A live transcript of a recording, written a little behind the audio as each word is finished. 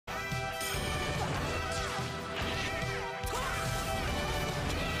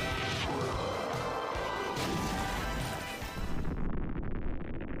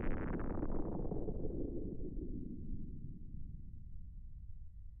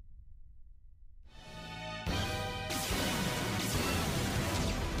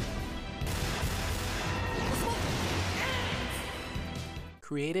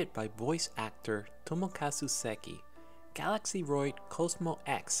Created by voice actor Tomokazu Seki, Galaxy Roid Cosmo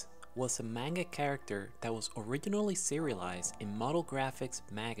X was a manga character that was originally serialized in Model Graphics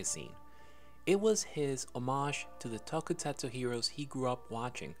magazine. It was his homage to the tokusatsu heroes he grew up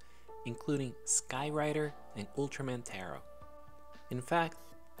watching, including Skyrider and Ultraman Taro. In fact,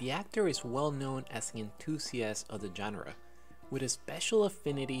 the actor is well known as an enthusiast of the genre, with a special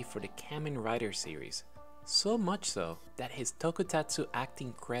affinity for the Kamen Rider series, so much so that his tokusatsu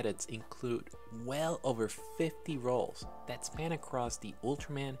acting credits include well over 50 roles that span across the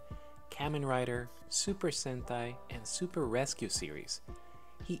Ultraman, Kamen Rider, Super Sentai, and Super Rescue series.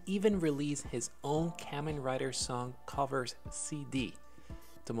 He even released his own Kamen Rider song covers CD,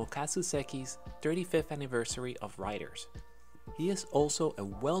 Tomokazu Seki's 35th anniversary of Riders. He is also a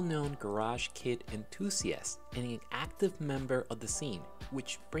well-known garage kid enthusiast and an active member of the scene,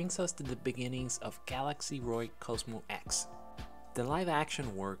 which brings us to the beginnings of Galaxy Roid Cosmo X. The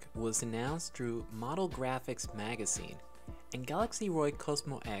live-action work was announced through Model Graphics magazine, and Galaxy Roid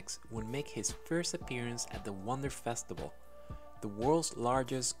Cosmo X would make his first appearance at the Wonder Festival, the world's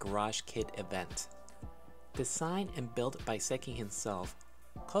largest garage kid event. Designed and built by Seki himself,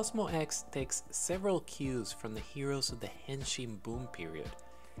 Cosmo X takes several cues from the heroes of the henshin boom period.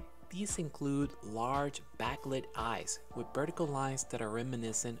 These include large backlit eyes with vertical lines that are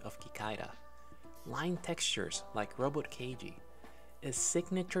reminiscent of Kikaida, line textures like Robot Keiji, a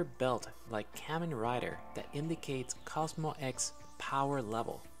signature belt like Kamen Rider that indicates Cosmo X's power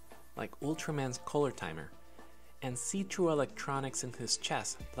level, like Ultraman's color timer, and see-through electronics in his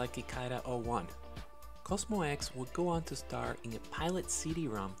chest like Kikaida 01. Cosmo X would go on to star in a pilot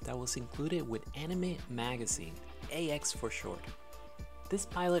CD-ROM that was included with Anime Magazine, AX for short. This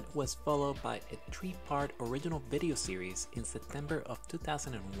pilot was followed by a 3-part original video series in September of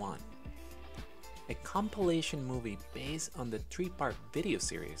 2001. A compilation movie based on the 3-part video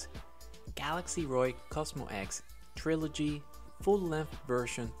series, Galaxy Roid Cosmo X Trilogy Full-Length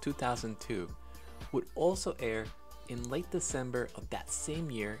Version 2002, would also air in late December of that same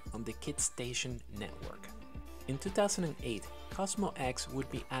year on the Kid Station network. In 2008, Cosmo X would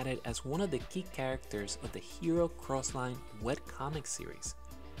be added as one of the key characters of the Hero Crossline webcomic series,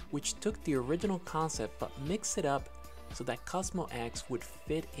 which took the original concept but mixed it up so that Cosmo X would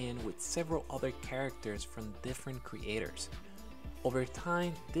fit in with several other characters from different creators. Over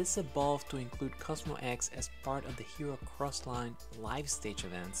time, this evolved to include Cosmo X as part of the Hero Crossline live stage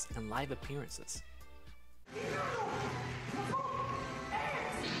events and live appearances.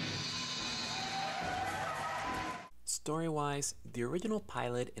 Story-wise, the original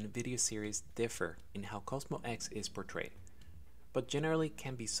pilot and video series differ in how Cosmo X is portrayed, but generally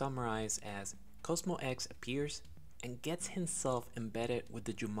can be summarized as Cosmo X appears and gets himself embedded with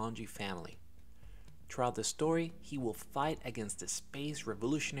the Jumanji family. Throughout the story, he will fight against the Space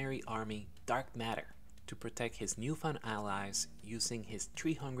Revolutionary Army Dark Matter to protect his newfound allies using his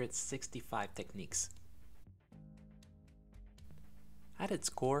 365 techniques. At its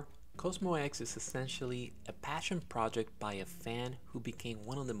core, Cosmo X is essentially a passion project by a fan who became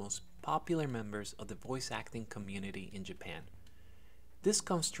one of the most popular members of the voice acting community in Japan. This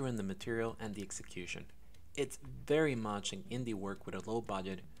comes through in the material and the execution. It's very much an indie work with a low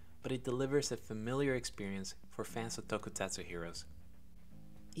budget, but it delivers a familiar experience for fans of tokusatsu heroes.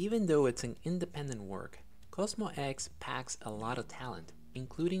 Even though it's an independent work, Cosmo X packs a lot of talent,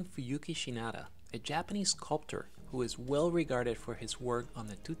 including Fuyuki Shinada, a Japanese sculptor who is well regarded for his work on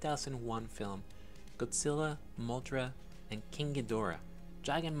the 2001 film Godzilla, Mothra, and King Ghidorah,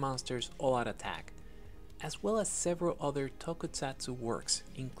 Giant Monsters All Out Attack, as well as several other tokusatsu works,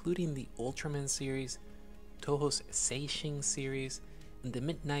 including the Ultraman series, Toho's Seishin series, and the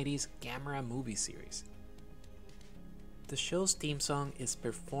mid-90s Gamera movie series. The show's theme song is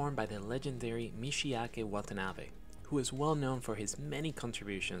performed by the legendary Michiake Watanabe, who is well known for his many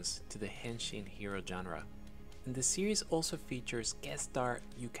contributions to the henshin hero genre. And the series also features guest star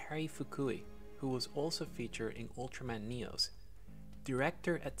Yukari Fukui, who was also featured in Ultraman Neos,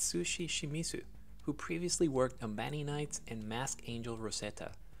 director Atsushi Shimizu, who previously worked on Bunny Nights and Masked Angel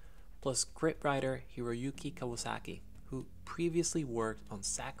Rosetta, plus scriptwriter Hiroyuki Kawasaki, who previously worked on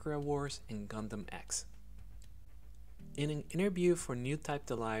Sakura Wars and Gundam X. In an interview for New Type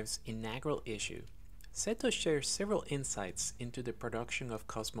The Live's inaugural issue, Seto shares several insights into the production of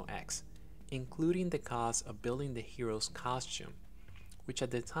Cosmo X, including the cost of building the hero's costume, which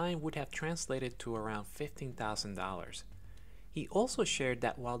at the time would have translated to around $15,000. He also shared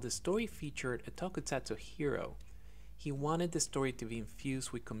that while the story featured a tokusatsu hero, he wanted the story to be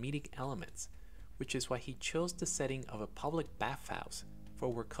infused with comedic elements, which is why he chose the setting of a public bathhouse for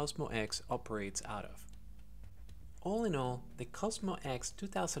where Cosmo X operates out of. All in all, the Cosmo X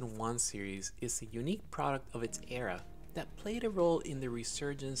 2001 series is a unique product of its era that played a role in the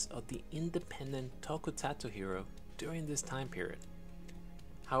resurgence of the independent tokusatsu hero during this time period.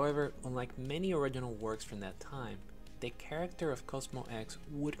 However, unlike many original works from that time, the character of Cosmo X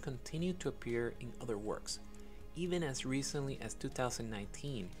would continue to appear in other works, even as recently as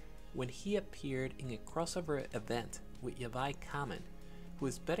 2019, when he appeared in a crossover event with Yabai Kamen, who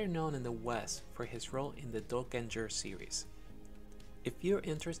is better known in the West for his role in the Dokenger series. If you're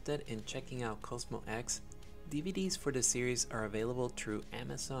interested in checking out Cosmo X, DVDs for the series are available through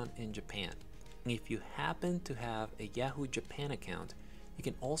Amazon in Japan. And if you happen to have a Yahoo Japan account, you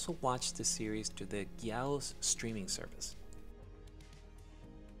can also watch the series through the Gyaos streaming service.